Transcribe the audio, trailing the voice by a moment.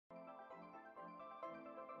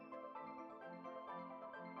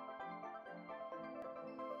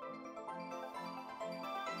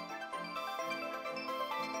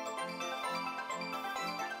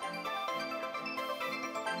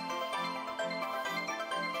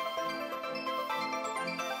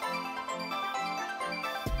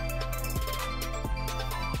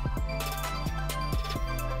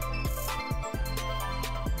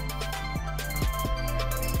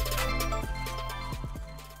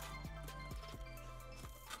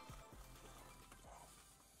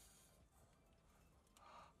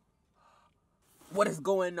What is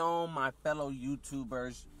going on, my fellow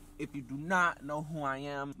YouTubers? If you do not know who I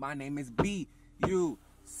am, my name is B-U-C-K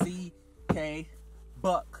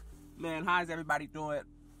Buck. Man, how's everybody doing?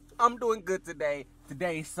 I'm doing good today.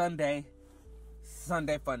 Today is Sunday.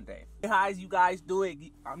 Sunday fun day. How's you guys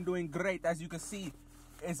doing? I'm doing great, as you can see.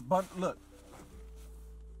 Look.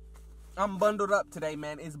 I'm bundled up today,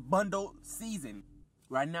 man. It's bundle season.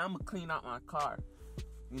 Right now, I'm gonna clean out my car.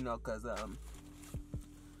 You know, cause a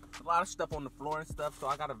lot of stuff on the floor and stuff, so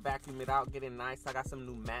I gotta vacuum it out, get it nice. I got some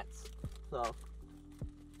new mats, so.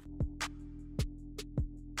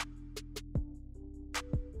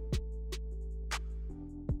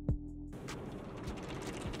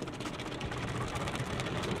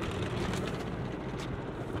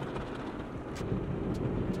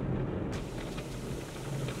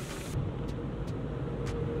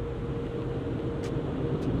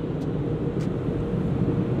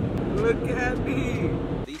 Look at me.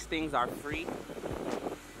 These things are free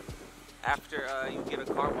after you get a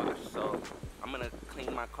car wash. So I'm gonna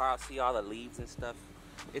clean my car out, see all the leaves and stuff.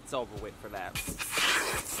 It's over with for that.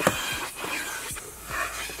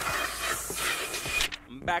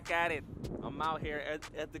 I'm back at it. I'm out here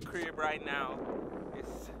at the crib right now.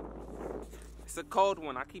 It's a cold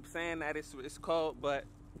one. I keep saying that it's cold, but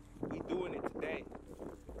we doing it today.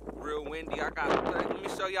 Real windy. Let me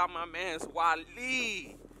show y'all my man's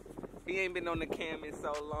Wally. He ain't been on the cam in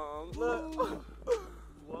so long. Look,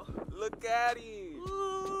 look at him.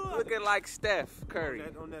 Looking like Steph Curry.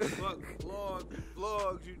 On that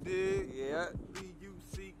vlogs you did. Yeah.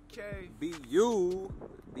 B-U-C-K. B-U,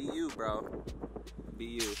 bro.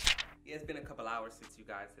 B-U. Yeah, it's been a couple hours since you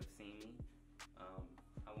guys have seen me.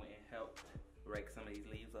 I went and helped rake some of these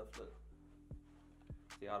leaves up. Look.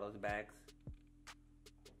 See all those bags?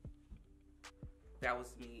 That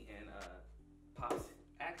was me and Pops.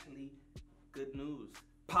 Actually, good news.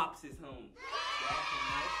 Pops is home.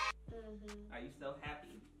 Are you so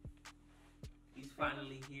happy? He's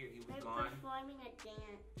finally here. He was gone. Performing a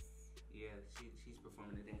dance. Yeah, she's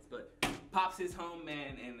performing a dance. But Pops is home,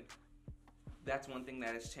 man, and that's one thing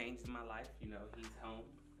that has changed in my life. You know, he's home,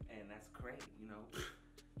 and that's great. You know.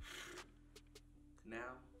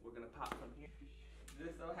 Now we're gonna pop from here.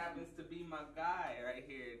 This so happens to be my guy right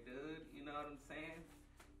here, dude. You know what I'm saying?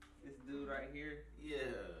 This dude right here.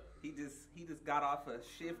 Yeah. He just got off a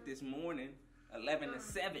shift this morning, 11 to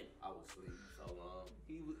 7. I was sleeping so long.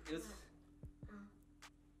 It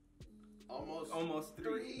was almost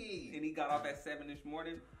 3. And he got off at 7 this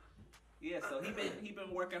morning. Yeah, so he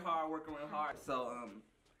been working real hard. So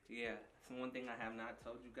yeah, so one thing I have not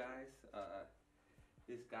told you guys,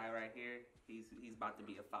 this guy right here, he's about to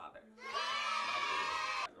be a father.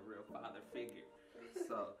 Like a real father figure.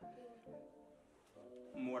 So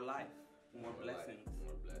more life, more blessings.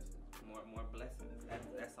 More blessings.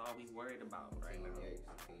 That's all we worried about right now.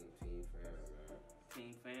 Team fam, man.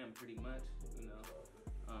 Team fam, pretty much, you know.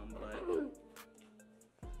 But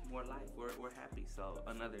more life. We're happy. So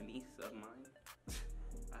another niece of mine.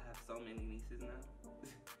 I have so many nieces now.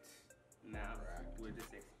 Now we're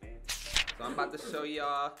just expanding. So I'm about to show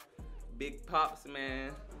y'all Big Pops,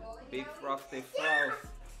 man. Big Frosted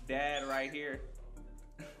Frost. Dad right here.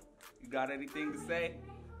 You got anything to say?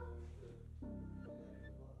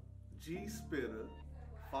 G-Spitter,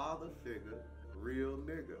 father figure, real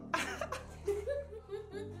nigga.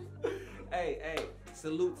 Hey,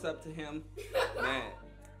 salutes up to him. Man,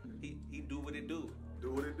 he do what it do.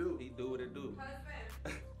 Do what it do. He do what it do.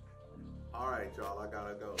 Alright, y'all, I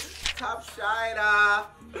gotta go. Top Shiner.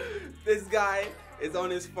 This guy is on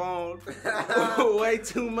his phone way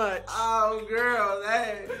too much. Oh, girl,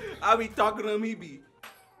 hey. I be talking to him, he be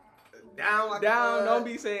down, don't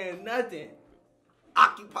be saying nothing.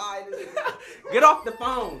 Occupied. Get off the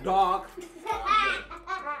phone, dog.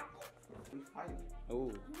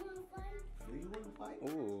 Ooh. Do you want to fight?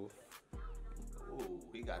 Ooh. Ooh,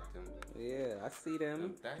 we got them. Yeah, I see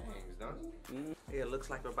them. Things, don't you? Yeah, it looks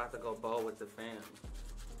like we're about to go bowl with the fam.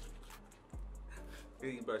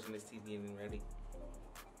 He's brushing his teeth, getting ready.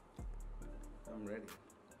 I'm ready.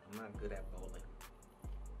 I'm not good at bowling.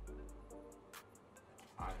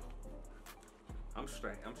 I'm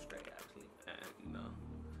straight actually, you know.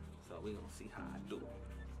 So we gonna see how I do.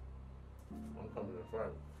 I'm coming in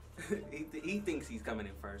first. He thinks he's coming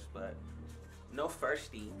in first, but no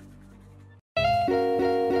firsty.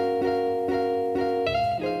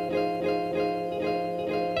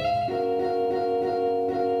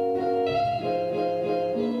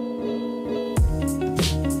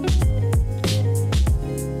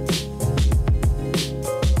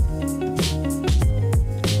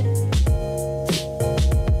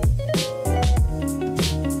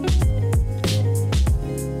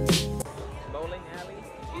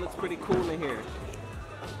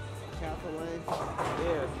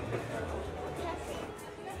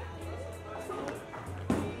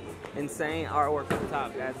 Insane artwork on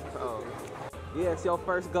top. That's cool. Yeah, it's your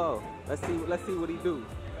first go. Let's see what he do.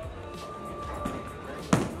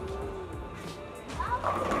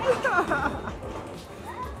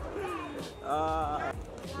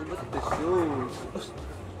 Look at the shoes.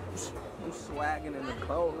 I'm swagging in the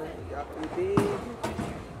bowling. Y'all dig?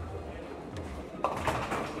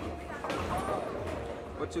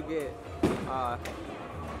 What you get?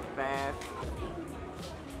 Fast.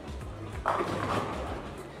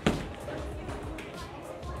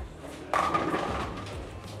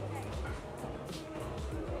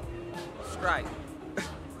 Strike.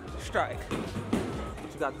 Strike.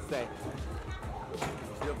 What you got to say?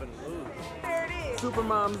 Still been lose. There it is. Super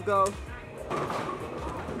moms go.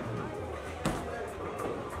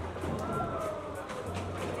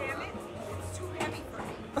 Damn it. It's too heavy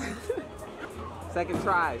for me. Second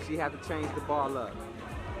try, she had to change the ball up.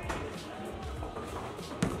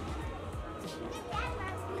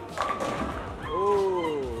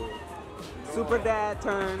 Ooh. Super dad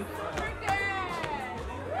turn.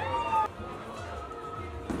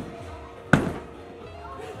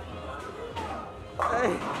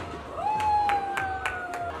 Hey.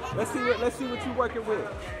 Let's see what you working with.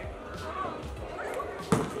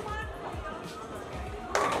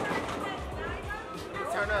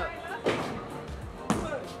 Turn up.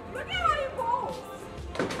 Look at how he bowls.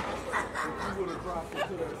 You would have dropped it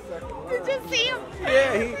to that second line. Did you see him?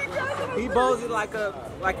 Yeah, he bowls it like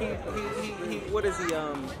he what is he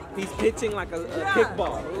he's pitching like a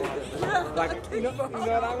kickball. Like you know what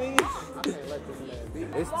I mean?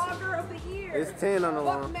 Vlogger of the year. It's 10 on the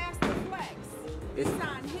line. Buckmaster Flex. It's, It's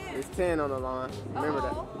on him. it's 10 on the line. Remember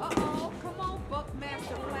that. Uh-oh. Come on,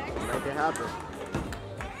 Buckmaster Flex. Make it happen.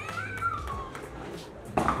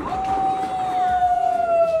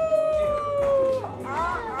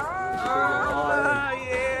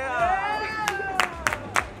 Yeah.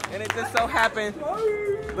 And it just so happened.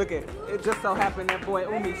 Look it just so happened that boy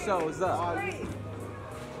Umi shows up.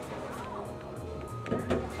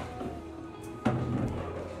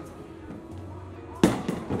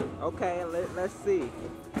 Okay, let's see.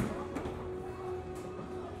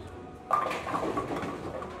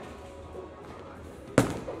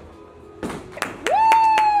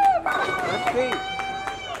 Let's see.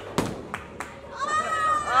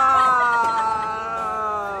 Oh,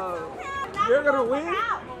 you're gonna win?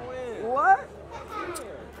 What?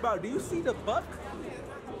 Bro, do you see the buck?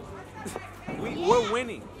 We're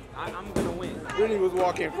winning. I'm gonna win. Then he was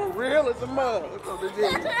walking for real as a mug. Look at the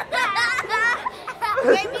gym.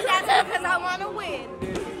 Maybe that's because I want to win.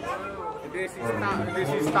 And then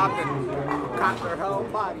she stopped and cocked her whole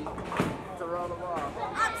body to roll the ball.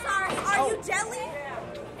 I'm sorry. Are you jelly?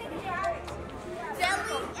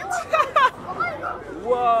 Jelly?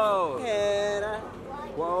 Whoa.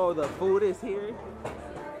 Whoa, the food is here.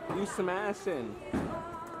 You smashing.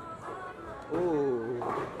 Ooh.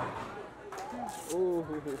 Ooh.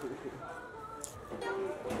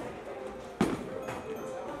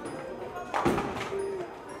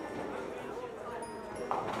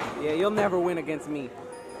 Yeah, you'll never win against me.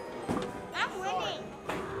 I'm winning.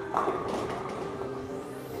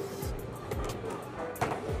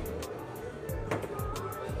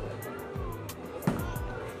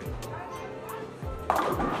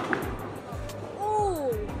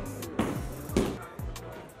 Ooh.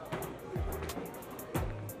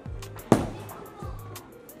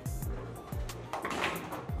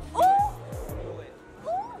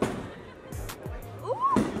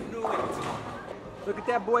 Look at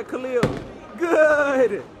that boy Khalil.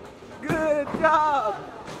 Good. Good job.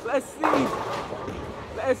 Let's see.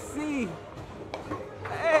 Let's see.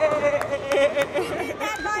 Hey.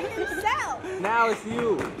 That by himself. Now it's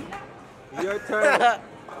you. Your turn.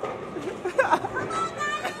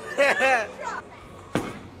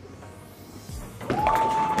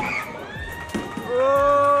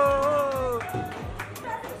 Oh.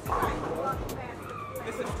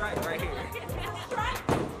 This is a strike right here.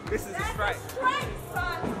 This is a strike. Strike,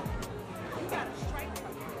 son. You got a strike.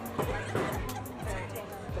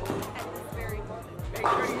 At this very moment. Make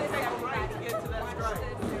sure you take a right to get to that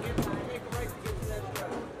strike. Make a right to get to that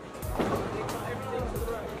strike. Take everything to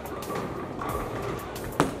the right.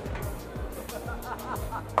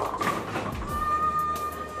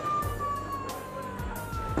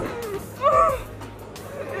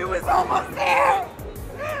 It was almost there.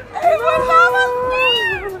 It was almost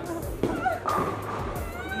there.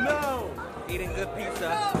 No. Eating good pizza.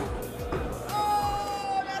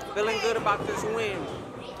 Oh, that's Feeling good about this win.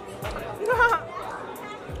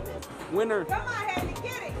 Winner. Come on, Haley,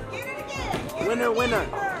 get it. Get it again. Get Winner, it again. winner.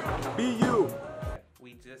 Be you.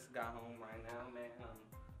 We just got home right now, man.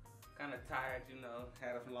 kind of tired, you know.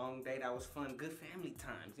 Had a long day. That was fun. Good family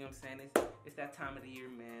times. You know what I'm saying? It's that time of the year,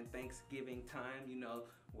 man. Thanksgiving time, you know,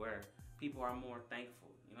 where people are more thankful.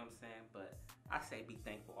 You know what I'm saying? But I say be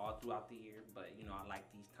thankful all throughout the year. But, you know, I like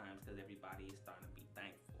these times because everybody is starting to be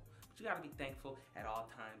thankful. But you got to be thankful at all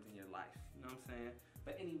times in your life. You know what I'm saying?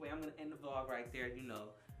 But anyway, I'm going to end the vlog right there, you know.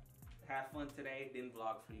 Have fun today. Didn't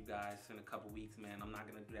vlog for you guys in a couple weeks, man. I'm not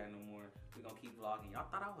going to do that no more. We're going to keep vlogging. Y'all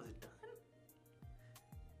thought I was done?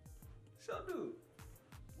 So, dude,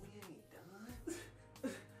 we ain't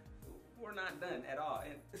done. We're not done at all.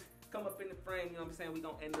 And come up in the frame, you know what I'm saying? We're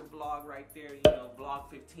going to end the vlog right there, you know,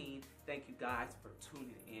 vlog 15. Thank you guys for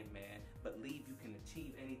tuning in, man. Believe you can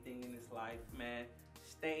achieve anything in this life, man.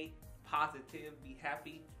 Stay positive, be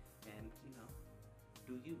happy, and, you know,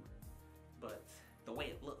 do you. But the way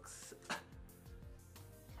it looks.